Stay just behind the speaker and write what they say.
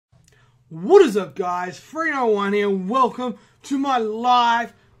What is up, guys? 301 here, and welcome to my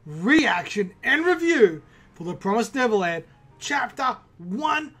live reaction and review for the Promised Neverland Chapter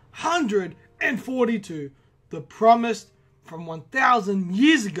 142, The Promised from 1,000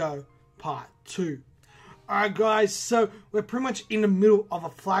 Years Ago, Part 2. Alright guys, so we're pretty much in the middle of a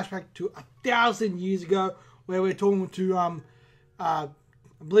flashback to 1,000 years ago, where we're talking to, I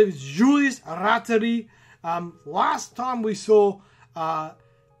believe it's Julius Rattery. Last time we saw,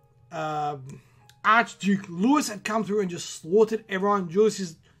 Archduke Louis had come through and just slaughtered everyone. Julius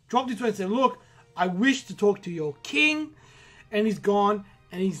has dropped his way and said, look, I wish to talk to your king. And he's gone.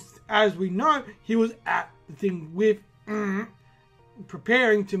 And he's, as we know, he was at the thing with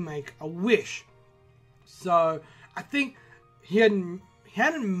preparing to make a wish. So I think he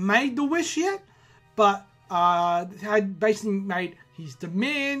hadn't made the wish yet, but had basically made his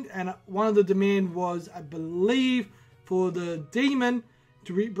demand. And one of the demand was, I believe, for the demon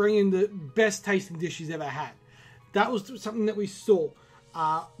to bring in the best tasting dish he's ever had. That was something that we saw.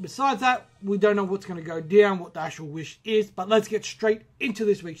 Besides that, we don't know what's going to go down, what the actual wish is. But let's get straight into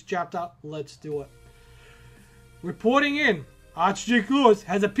this week's chapter. Let's do it. Reporting in, Archduke Louis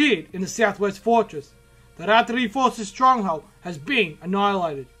has appeared in the southwest fortress. The Rattery forces stronghold has been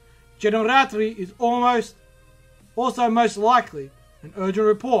annihilated. General Rattery is also most likely an urgent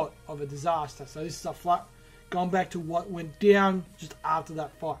report of a disaster. So this is a flat. Going back to what went down just after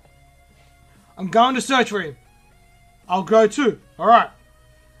that fight. I'm going to search for him. I'll go too. Alright.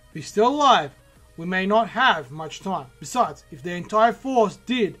 If he's still alive, we may not have much time. Besides, if the entire force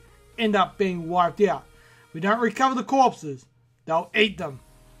did end up being wiped out, we don't recover the corpses, they'll eat them.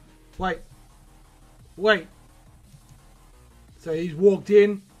 Wait. So he's walked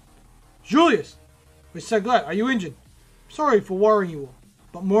in. Julius! We're so glad. Are you injured? Sorry for worrying you all.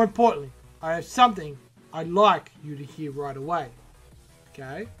 But more importantly, I have something I'd like you to hear right away.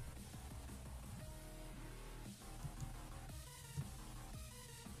 Okay?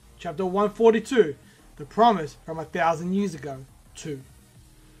 Chapter 142. The Promise from 1,000 Years Ago. 2.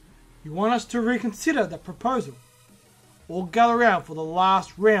 You want us to reconsider the proposal? Or gather around for the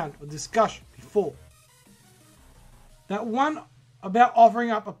last round of discussion before. That one about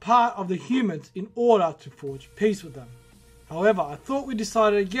offering up a part of the humans in order to forge peace with them. However, I thought we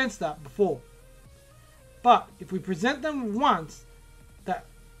decided against that before. But if we present them once,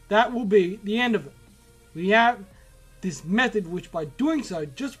 that will be the end of it. We have this method which by doing so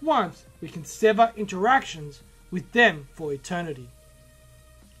just once, we can sever interactions with them for eternity.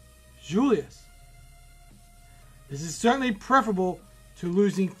 Julius. This is certainly preferable to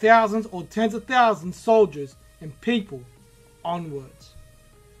losing thousands or tens of thousands of soldiers and people onwards.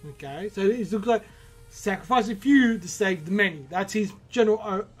 Okay, so it looks like sacrifice a few to save the many. That's his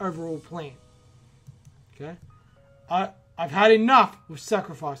general overall plan. Okay, I've had enough with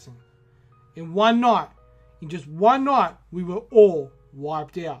sacrificing. In just one night, we were all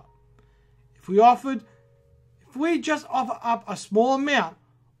wiped out. If we just offer up a small amount,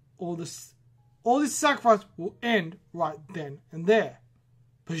 all this sacrifice will end right then and there.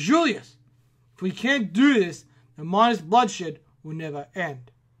 But Julius, if we can't do this, the mindless bloodshed will never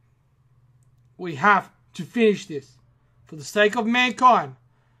end. We have to finish this for the sake of mankind.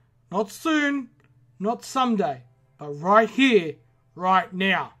 Not soon. Not someday, but right here, right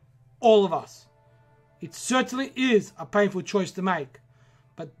now. All of us. It certainly is a painful choice to make,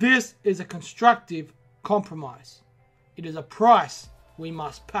 but this is a constructive compromise. It is a price we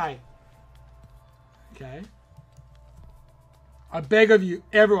must pay. Okay? I beg of you,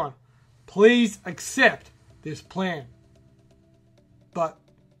 everyone, please accept this plan. But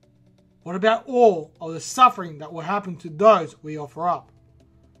what about all of the suffering that will happen to those we offer up?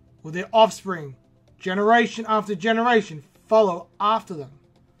 Will their offspring, generation after generation, follow after them,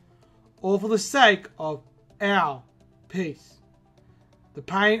 all for the sake of our peace? The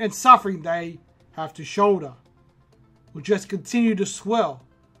pain and suffering they have to shoulder will just continue to swell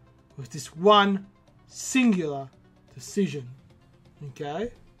with this one singular decision.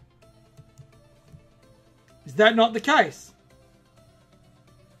 Okay? Is that not the case?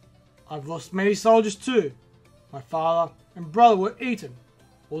 I've lost many soldiers too. My father and brother were eaten.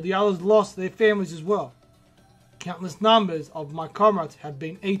 All the others lost their families as well. Countless numbers of my comrades have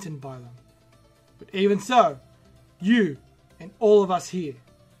been eaten by them. But even so, you and all of us here,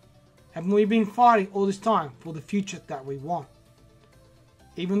 haven't we been fighting all this time for the future that we want?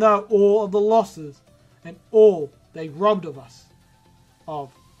 Even though all of the losses and all they robbed of us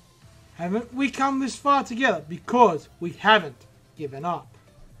of, haven't we come this far together because we haven't given up?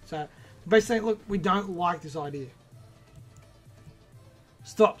 So basically, look, we don't like this idea.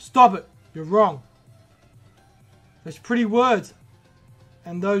 Stop it. You're wrong. Those pretty words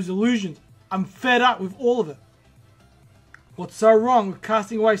and those illusions. I'm fed up with all of it. What's so wrong with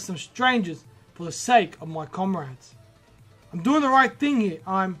casting away some strangers for the sake of my comrades? I'm doing the right thing here.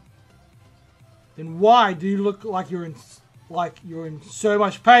 Then why do you look like you're in so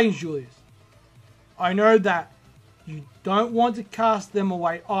much pain, Julius? I know that you don't want to cast them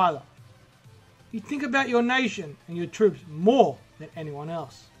away either. You think about your nation and your troops more than anyone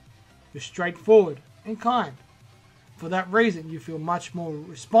else. You're straightforward and kind. For that reason, you feel much more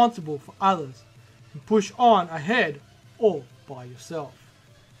responsible for others and push on ahead all by yourself.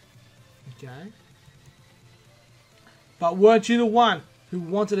 Okay? But weren't you the one who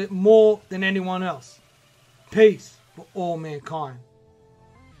wanted it more than anyone else? Peace for all mankind.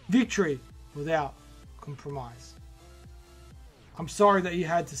 Victory without compromise. I'm sorry that you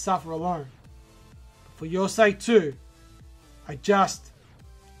had to suffer alone. But for your sake too,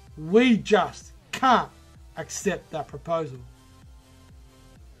 we just can't accept that proposal.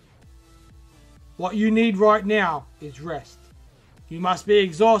 What you need right now is rest. You must be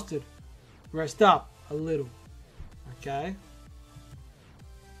exhausted. Rest up a little. Okay?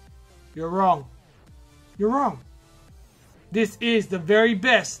 You're wrong. You're wrong. This is the very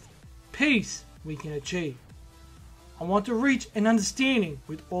best peace we can achieve. I want to reach an understanding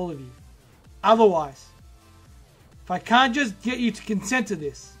with all of you. Otherwise, if I can't just get you to consent to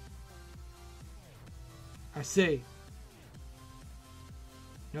this, I see.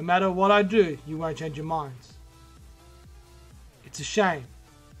 No matter what I do, you won't change your minds. It's a shame.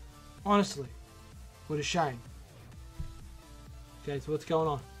 Honestly, what a shame. Okay, so what's going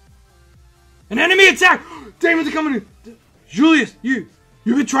on? An enemy attack! Demons are coming in! Julius, you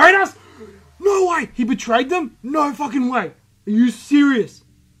betrayed us? No way! He betrayed them? No fucking way! Are you serious?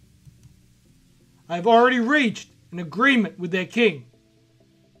 I have already reached an agreement with their king.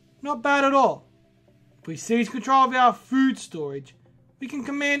 Not bad at all. If we seize control of our food storage, we can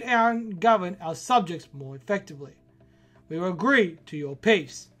command and govern our subjects more effectively. We will agree to your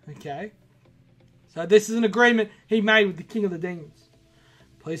peace. Okay? So this is an agreement he made with the king of the demons.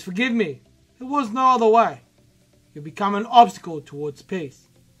 Please forgive me. There was no other way. You've become an obstacle towards peace.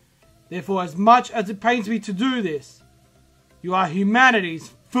 Therefore, as much as it pains me to do this, you are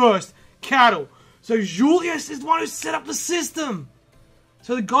humanity's first cattle. So Julius is the one who set up the system.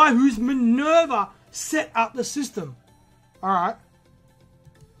 So the guy who's Minerva set up the system. Alright.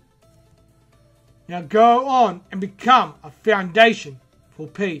 Now go on and become a foundation for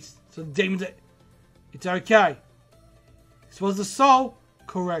peace. So the demons, it's okay. This was the sole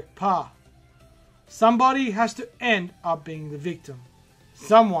correct path. Somebody has to end up being the victim.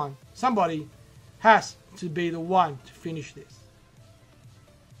 Somebody has to be the one to finish this.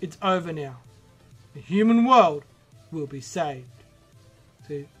 It's over now. The human world will be saved.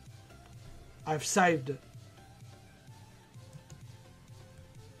 See, I've saved it.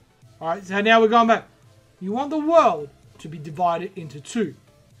 Alright, so now we're going back. You want the world to be divided into two.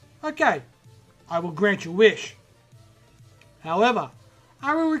 Okay, I will grant your wish. However,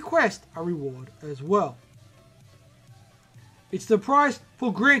 I will request a reward as well. It's the price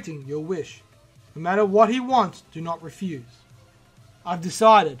for granting your wish. No matter what he wants, do not refuse. I've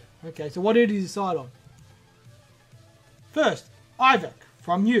decided. Okay, so what did he decide on? First, Isaac,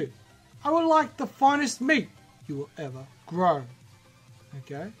 from you. I would like the finest meat you will ever grow.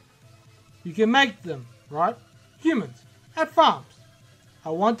 Okay? You can make them, right? Humans, at farms. I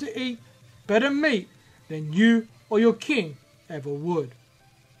want to eat better meat than you or your king ever would.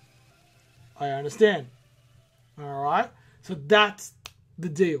 I understand. Alright? So that's the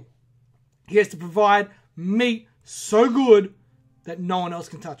deal. He has to provide meat so good that no one else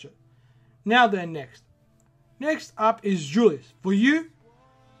can touch it. Now then, next. Next up is Julius. For you,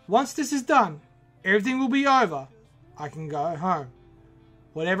 once this is done, everything will be over. I can go home.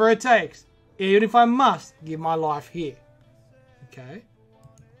 Whatever it takes, even if I must give my life here. Okay?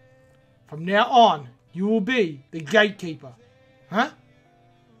 From now on, you will be the gatekeeper. Huh?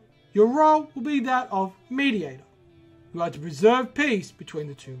 Your role will be that of mediator. You are to preserve peace between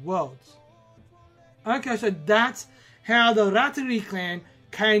the two worlds. Okay, so that's how the Ratari clan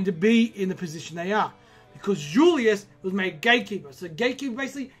came to be in the position they are. Because Julius was made gatekeeper. So gatekeeper,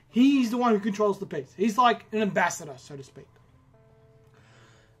 basically, he's the one who controls the peace. He's like an ambassador, so to speak.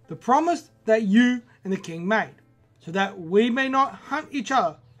 The promise that you and the king made, so that we may not hunt each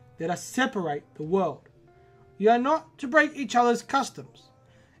other, let us separate the world. We are not to break each other's customs.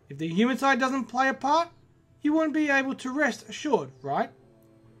 If the human side doesn't play a part, you won't be able to rest assured, right?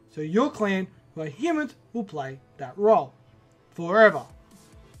 So your clan, who are humans, will play that role. Forever.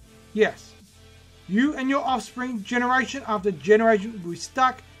 Yes. You and your offspring, generation after generation, will be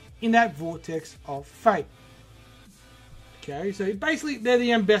stuck in that vortex of fate. Okay, so basically they're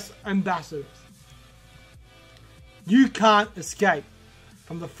the ambassadors. You can't escape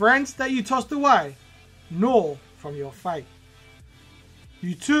from the friends that you tossed away, nor from your fate.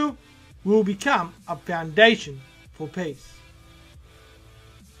 You too will become a foundation for peace.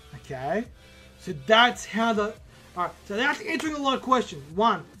 Okay, so that's how the... Alright, so that's answering a lot of questions.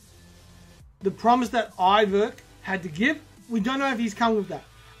 One, the promise that Iverk had to give, we don't know if he's come with that.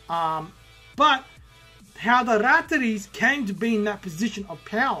 But how the Rataris came to be in that position of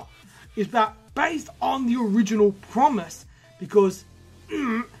power is based on the original promise, because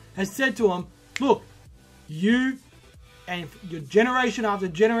has said to him, look, you and your generation after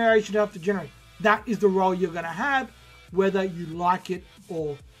generation after generation, that is the role you're going to have, whether you like it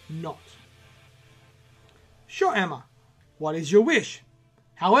or not. Sure, Emma, what is your wish?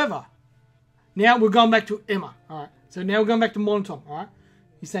 However, now we're going back to Emma, alright? So now we're going back to modern time, alright?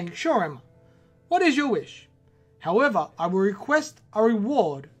 He's saying, sure, Emma, what is your wish? However, I will request a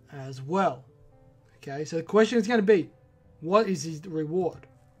reward as well. Okay, so the question is going to be, what is his reward?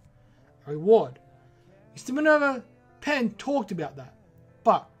 A reward. Mr. Minerva Penn talked about that,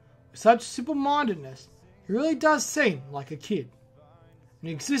 but with such simple-mindedness, he really does seem like a kid. An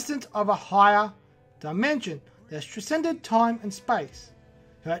existence of a higher dimension that has transcended time and space,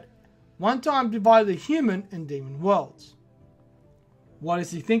 who at one time divided the human and demon worlds. What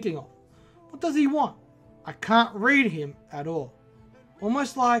is he thinking of? What does he want? I can't read him at all.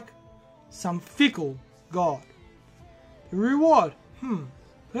 Almost like some fickle god. The reward, would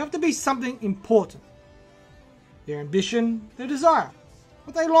have to be something important. Their ambition, their desire,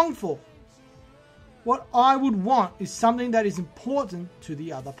 what they long for. What I would want is something that is important to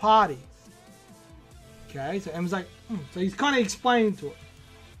the other party. Okay, so Emma's like, so he's kind of explaining to it.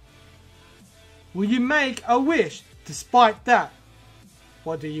 Will you make a wish despite that?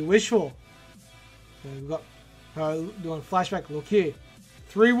 What do you wish for? So we've got doing a flashback. Look here.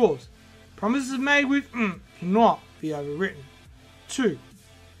 3 rules. Promises made with cannot be overwritten. 2.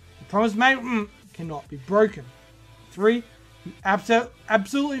 The promise made with cannot be broken. 3. You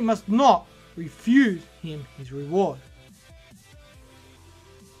absolutely must not refuse him his reward.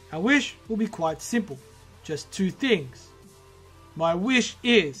 Our wish will be quite simple. Just 2 things. My wish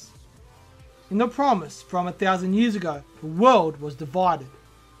is, in the promise from 1,000 years ago, the world was divided.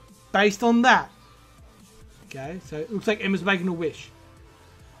 Based on that, okay, so it looks like Emma's making a wish.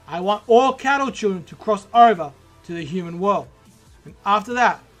 I want all cattle children to cross over to the human world. And after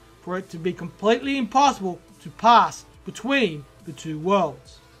that, for it to be completely impossible to pass between the 2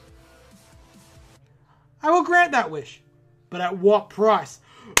 worlds. I will grant that wish, but at what price?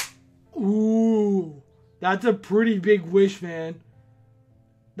 Ooh, that's a pretty big wish, man.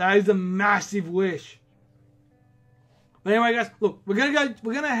 That is a massive wish. But anyway, guys, look, we're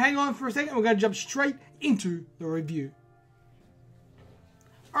gonna hang on for a second. We're gonna jump straight into the review.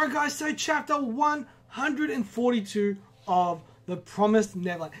 Alright, guys, so chapter 142 of The Promised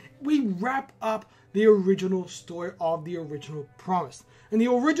Neverland. We wrap up the original story of the original promise. And the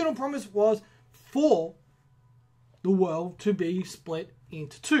original promise was for the world to be split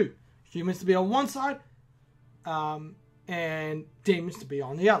into 2. Humans to be on one side, and demons to be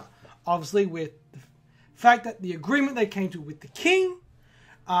on the other. Obviously, with the fact that the agreement they came to with the king,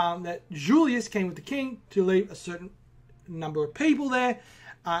 that Julius came with the king to leave a certain number of people there,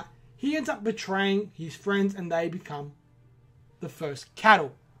 he ends up betraying his friends and they become the first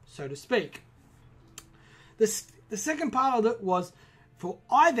cattle, so to speak. The second part of it was for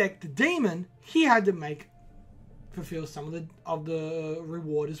Ivek, the demon, he had to fulfill some of the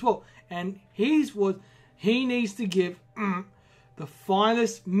reward as well. And he needs to give the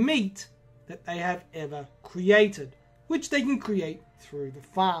finest meat that they have ever created, which they can create through the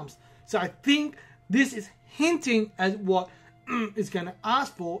farms. So I think this is hinting at what is going to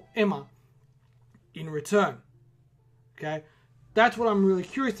ask for Emma in return. Okay, that's what I'm really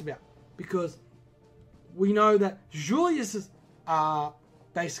curious about, because we know that Julius is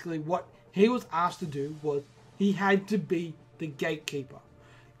basically what he was asked to do was he had to be the gatekeeper.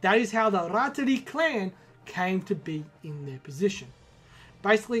 That is how the Ratari clan came to be in their position.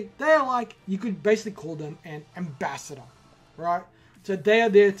 Basically, they're like, you could basically call them an ambassador, right? So they are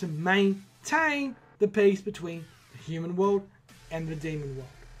there to maintain the peace between the human world and the demon world,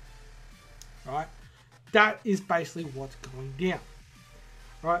 right? That is basically what's going down,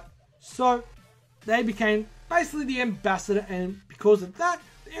 right? So they became basically the ambassador, and because of that,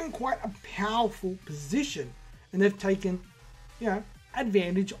 they're in quite a powerful position, and they've taken,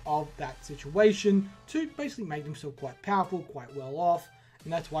 advantage of that situation to basically make themselves quite powerful, quite well off.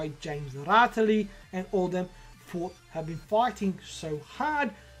 And that's why James Ratali and all them have been fighting so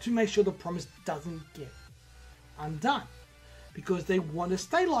hard to make sure the promise doesn't get undone. because they want to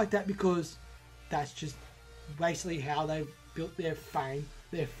stay like that, because that's just basically how they've built their fame,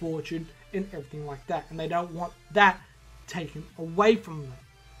 their fortune, and everything like that. And they don't want that taken away from them.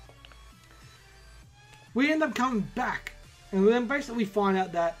 We end up coming back, and then basically we find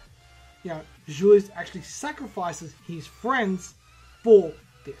out that, you know, Julius actually sacrifices his friends for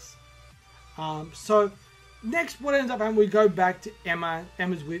this. So next, what ends up happening, we go back to Emma.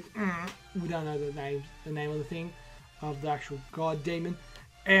 Emma's with, we don't know the name of the thing, of the actual god demon,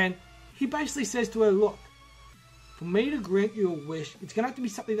 and he basically says to her, look, for me to grant you a wish, it's going to have to be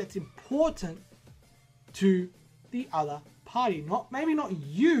something that's important to the other party. Maybe not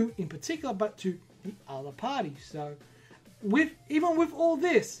you in particular, but to the other party. So, even with all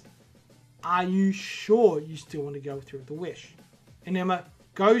this, are you sure you still want to go through with the wish? And Emma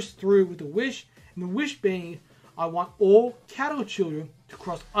goes through with the wish, and the wish being, I want all cattle children to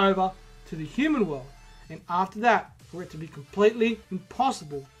cross over to the human world, and after that, for it to be completely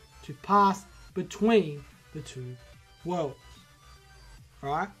impossible to pass between the two worlds.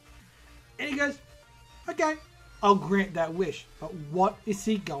 Alright? And he goes, okay, I'll grant that wish, but what is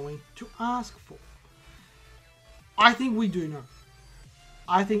he going to ask for? I think we do know.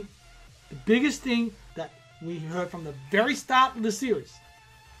 I think the biggest thing that we heard from the very start of the series,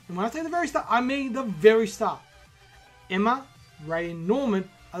 and when I say the very start, I mean the very start. Emma, Ray, and Norman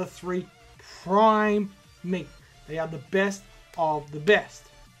are the three prime meat. They are the best of the best.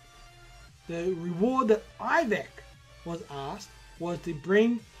 The reward that Ivek was asked was to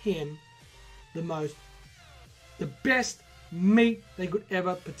bring him the best meat they could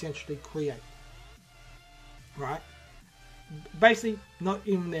ever potentially create. Right? Basically, not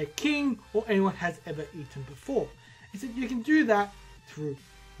even their king or anyone has ever eaten before. He said you can do that through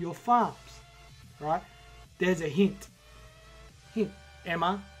your farms. Right? There's a hint.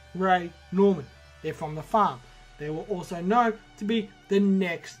 Emma, Ray, Norman. They're from the farm. They were also known to be the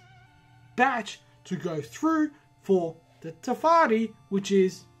next batch to go through for the Tafari, which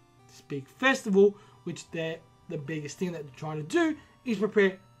is this big festival, which the biggest thing that they're trying to do is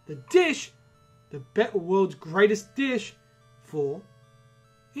prepare the dish, the world's greatest dish, for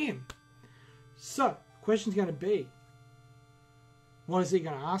him. So, the question's going to be, what is he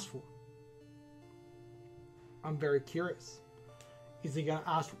going to ask for? I'm very curious. Is he going to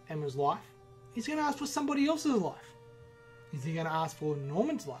ask for Emma's life? Is he going to ask for somebody else's life? Is he going to ask for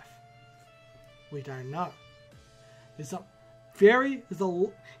Norman's life? We don't know. It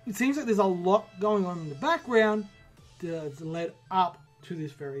seems like there's a lot going on in the background that's led up to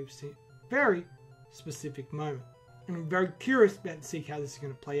this very specific moment. And I'm very curious about to see how this is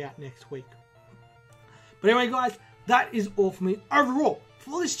going to play out next week. But anyway, guys, that is all for me. Overall,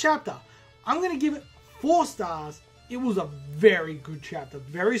 for this chapter, I'm going to give it 4 stars. It was a very good chapter.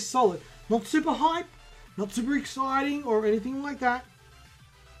 Very solid. Not super hype. Not super exciting or anything like that.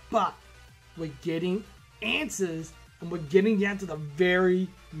 But we're getting answers. And we're getting down to the very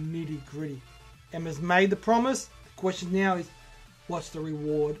nitty gritty. Emma's made the promise. The question now is, what's the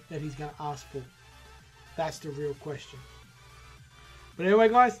reward that he's going to ask for? That's the real question. But anyway,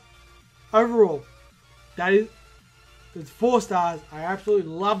 guys, overall, that's 4 stars. I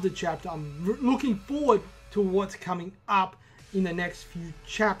absolutely love the chapter. I'm looking forward to what's coming up in the next few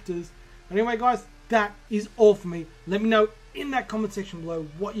chapters. But anyway, guys, that is all for me. Let me know in that comment section below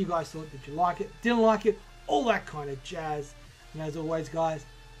what you guys thought. Did you like it? Didn't like it? All that kind of jazz. And as always, guys,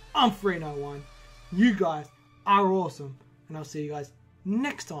 I'm Free01. You guys are awesome. And I'll see you guys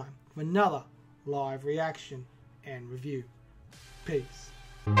next time for another live reaction and review. Peace.